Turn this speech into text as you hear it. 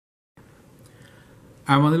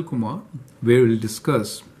I'm Anil Kumar, where we'll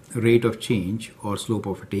discuss rate of change or slope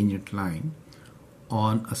of a tangent line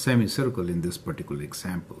on a semicircle in this particular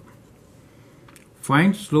example.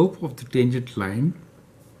 Find slope of the tangent line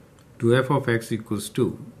to f of x equals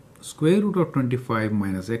to square root of 25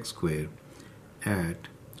 minus x squared at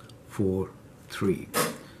 4, 3.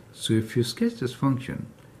 So if you sketch this function,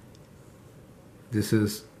 this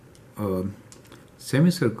is a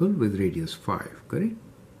semicircle with radius 5, correct?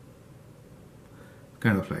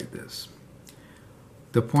 Kind of like this.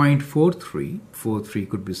 The point 4, 3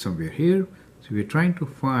 could be somewhere here. So we're trying to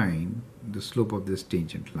find the slope of this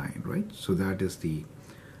tangent line, right? So that is the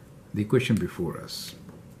equation before us.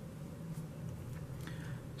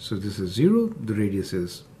 So this is 0, the radius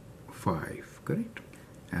is 5, correct?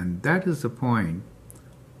 And that is the point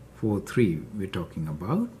 4, 3 we're talking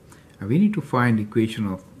about. And we need to find equation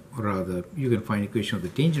of, or rather, you can find equation of the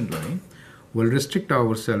tangent line. We'll restrict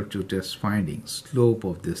ourselves to just finding slope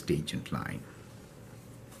of this tangent line.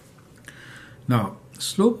 Now,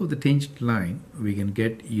 slope of the tangent line we can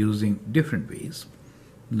get using different ways.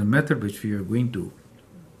 The method which we are going to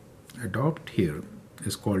adopt here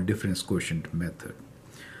is called difference quotient method.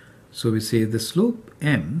 So we say the slope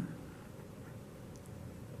m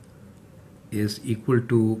is equal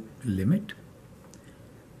to limit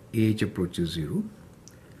h approaches 0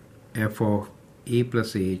 f of a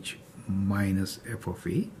plus h minus f of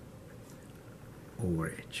a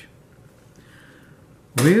over h,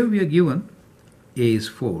 where we are given a is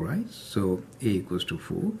 4, right? So a equals to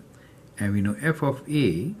 4, and we know f of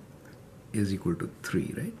a is equal to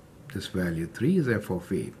 3, right? This value 3 is f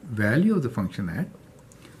of a, value of the function at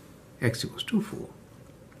x equals to 4.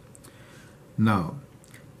 Now,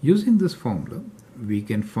 using this formula, we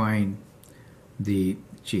can find the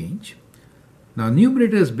change. Now,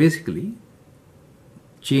 numerator is basically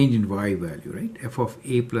change in y value, right? F of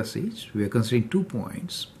a plus h, we are considering 2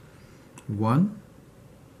 points. One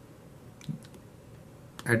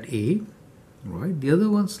at a, right? The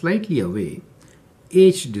other one slightly away,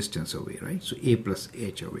 h distance away, right? So a plus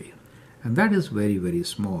h away. And that is very, very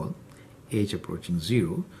small, h approaching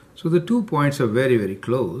 0. So the 2 points are very, very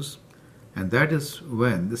close. And that is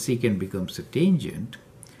when the secant becomes a tangent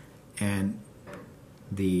and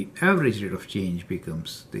the average rate of change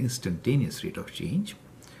becomes the instantaneous rate of change,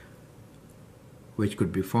 which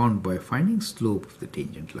could be found by finding slope of the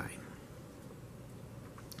tangent line.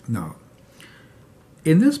 Now,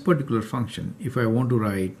 in this particular function, if I want to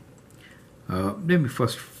write, let me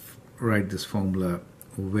first write this formula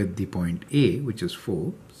with the point a, which is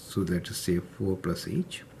 4. So let us say 4 plus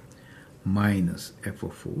h minus f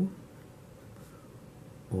of 4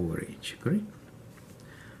 over h, correct?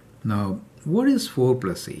 Now, what is 4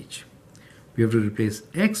 plus h? We have to replace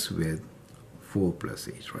x with 4 plus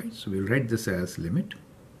h, right? So we'll write this as limit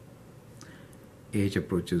h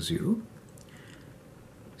approaches 0,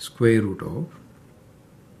 square root of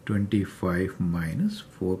 25 minus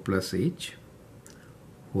 4 plus h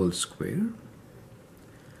whole square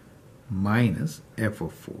minus f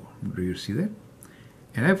of 4. Do you see that?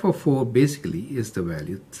 And f of 4 basically is the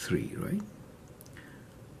value 3, right?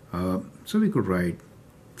 So we could write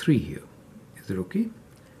 3 here. Is it okay?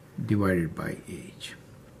 Divided by h.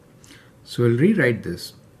 So we'll rewrite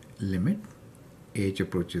this limit h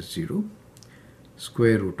approaches 0,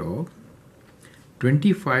 square root of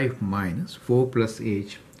 25 minus 4 plus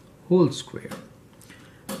h whole square.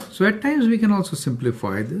 So at times we can also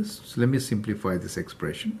simplify this. So let me simplify this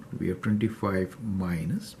expression. We have 25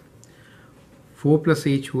 minus 4 plus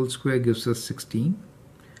h whole square gives us 16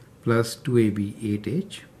 plus 2ab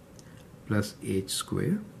 8h plus h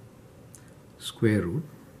square square root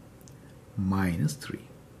minus 3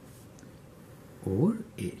 over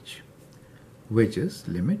h, which is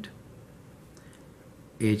limit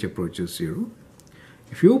h approaches 0.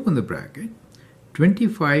 If you open the bracket,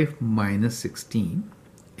 25 minus 16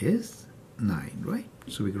 is 9, right?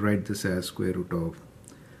 So we can write this as square root of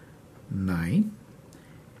 9,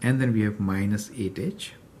 and then we have minus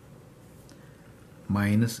 8h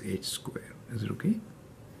minus h square. Is it okay?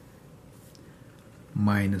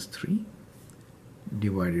 Minus 3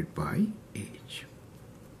 divided by h.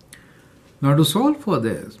 Now to solve for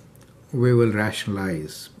this, we will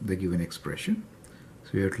rationalize the given expression.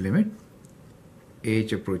 So we have to limit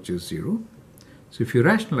h approaches 0. So if you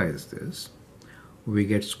rationalize this, we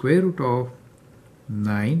get square root of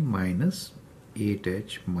 9 minus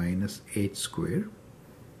 8h minus h square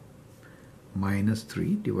minus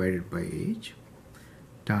 3 divided by h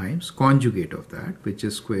times conjugate of that, which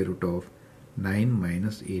is square root of 9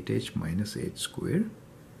 minus 8h minus h square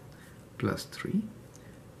plus 3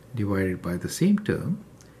 divided by the same term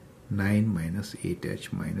 9 minus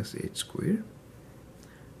 8h minus h square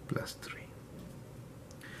plus 3.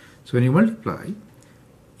 So when you multiply,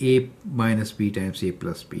 a minus b times a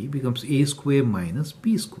plus b becomes a square minus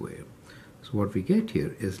b square. So what we get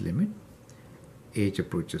here is limit h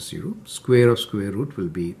approaches 0. Square of square root will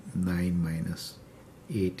be 9 minus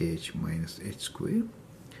 8h minus h square.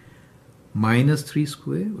 Minus 3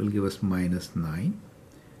 square will give us minus 9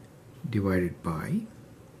 divided by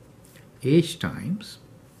h times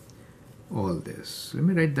all this. Let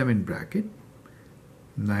me write them in bracket.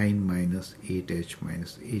 9 minus 8h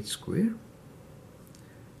minus h square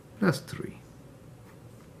plus 3.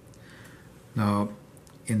 Now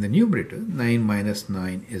in the numerator, 9 minus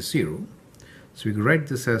 9 is 0. So we can write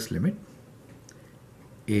this as limit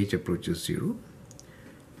h approaches 0.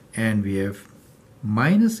 And we have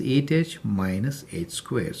minus 8h minus h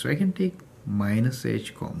square. So I can take minus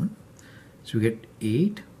h common. So we get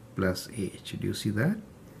 8 plus h. Do you see that?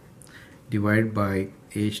 Divided by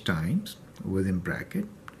h times within bracket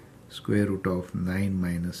square root of 9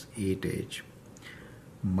 minus 8h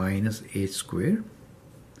minus h square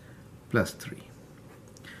plus 3.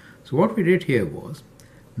 So what we did here was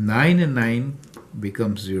 9 and 9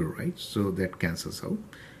 becomes 0, right? So that cancels out.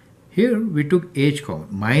 Here we took h common,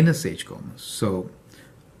 minus h common. So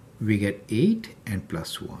we get 8 and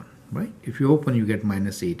plus 1, right? If you open, you get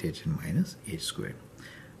minus 8h and minus h squared.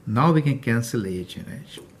 Now we can cancel h and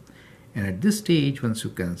h. And at this stage, once you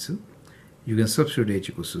cancel, you can substitute h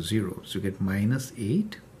equals to 0. So you get minus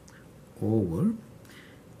 8 over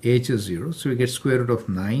h is 0. So we get square root of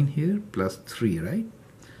 9 here plus 3, right?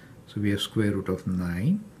 So we have square root of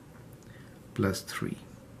 9 plus 3.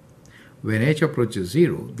 When h approaches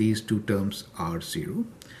 0, these two terms are 0.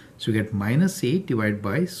 So we get minus 8 divided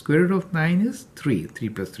by square root of 9 is 3. 3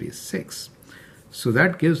 plus 3 is 6. So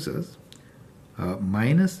that gives us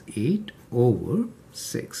minus 8 over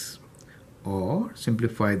 6. Or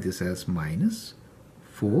simplify this as minus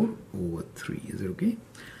 4 over 3. Is it okay?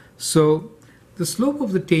 So the slope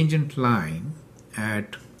of the tangent line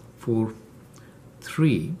at 4,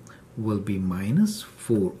 3 will be minus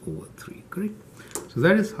 4 over 3, correct? So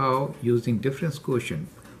that is how, using difference quotient,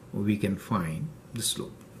 we can find the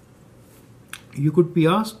slope. You could be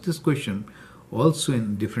asked this question also in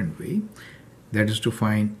a different way, that is to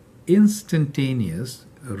find instantaneous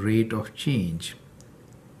rate of change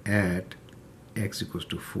at x equals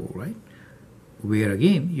to 4, right? Where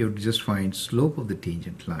again, you have to just find slope of the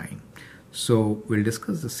tangent line. So we'll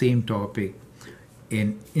discuss the same topic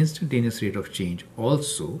in instantaneous rate of change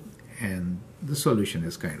also, and the solution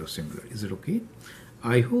is kind of similar. Is it okay?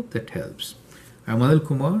 I hope that helps. I'm Anil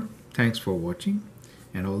Kumar. Thanks for watching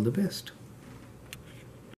and all the best.